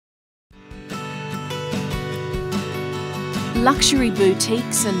Luxury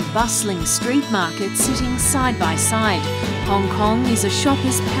boutiques and bustling street markets sitting side by side, Hong Kong is a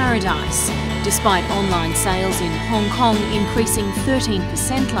shopper's paradise. Despite online sales in Hong Kong increasing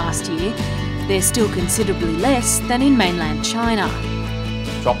 13% last year, they're still considerably less than in mainland China.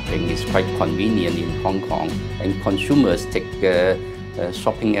 Shopping is quite convenient in Hong Kong, and consumers take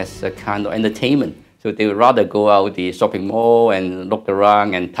shopping as a kind of entertainment. So they would rather go out the shopping mall and look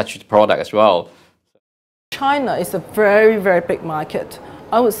around and touch the product as well. China is a very, very big market.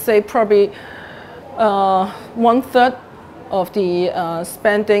 I would say probably 1/3 of the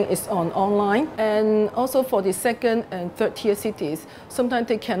spending is on online. And also for the second and third tier cities, sometimes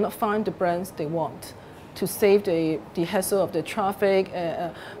they cannot find the brands they want to save the hassle of the traffic,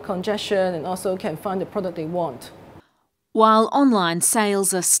 congestion, and also can find the product they want. While online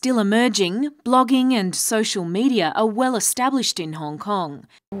sales are still emerging, blogging and social media are well established in Hong Kong.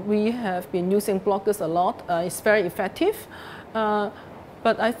 We have been using bloggers a lot. It's very effective.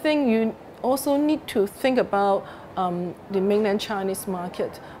 But I think you also need to think about the mainland Chinese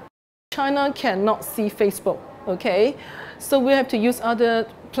market. China cannot see Facebook, okay? So we have to use other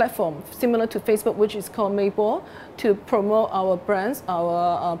platforms similar to Facebook, which is called Weibo, to promote our brands,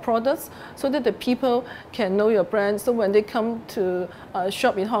 our products, so that the people can know your brand. So when they come to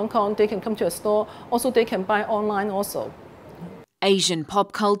shop in Hong Kong, they can come to a store. Also, they can buy online also. Asian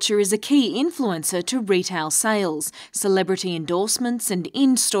pop culture is a key influencer to retail sales. Celebrity endorsements and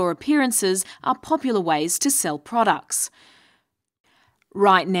in-store appearances are popular ways to sell products.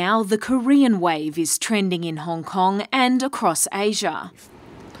 Right now, the Korean wave is trending in Hong Kong and across Asia.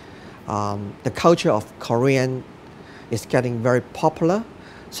 The culture of Korean is getting very popular,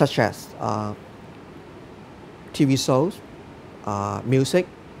 such as TV shows, music,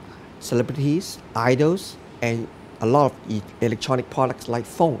 celebrities, idols, and a lot of electronic products like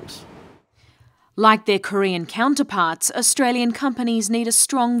phones. Like their Korean counterparts, Australian companies need a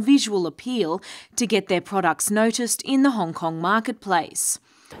strong visual appeal to get their products noticed in the Hong Kong marketplace.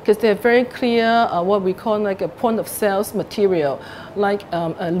 Because they're very clear what we call like a point of sales material, like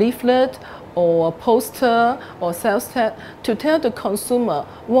a leaflet or a poster or sales tag, to tell the consumer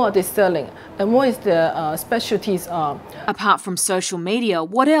what they're selling and what is their specialties are. Apart from social media,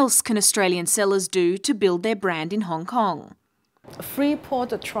 what else can Australian sellers do to build their brand in Hong Kong? A free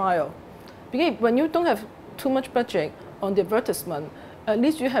product trial. Because when you don't have too much budget on the advertisement, at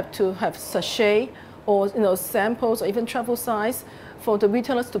least you have to have sachet or samples or even travel size for the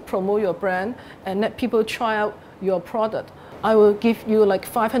retailers to promote your brand and let people try out your product. I will give you like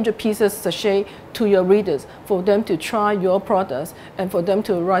 500 pieces sachet to your readers for them to try your products and for them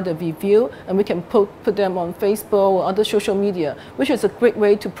to write a review, and we can put them on Facebook or other social media, which is a great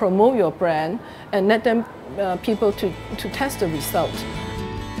way to promote your brand and let them people to test the result.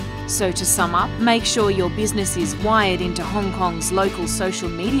 So to sum up, make sure your business is wired into Hong Kong's local social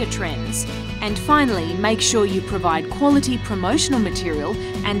media trends. And finally, make sure you provide quality promotional material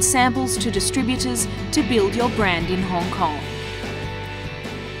and samples to distributors to build your brand in Hong Kong.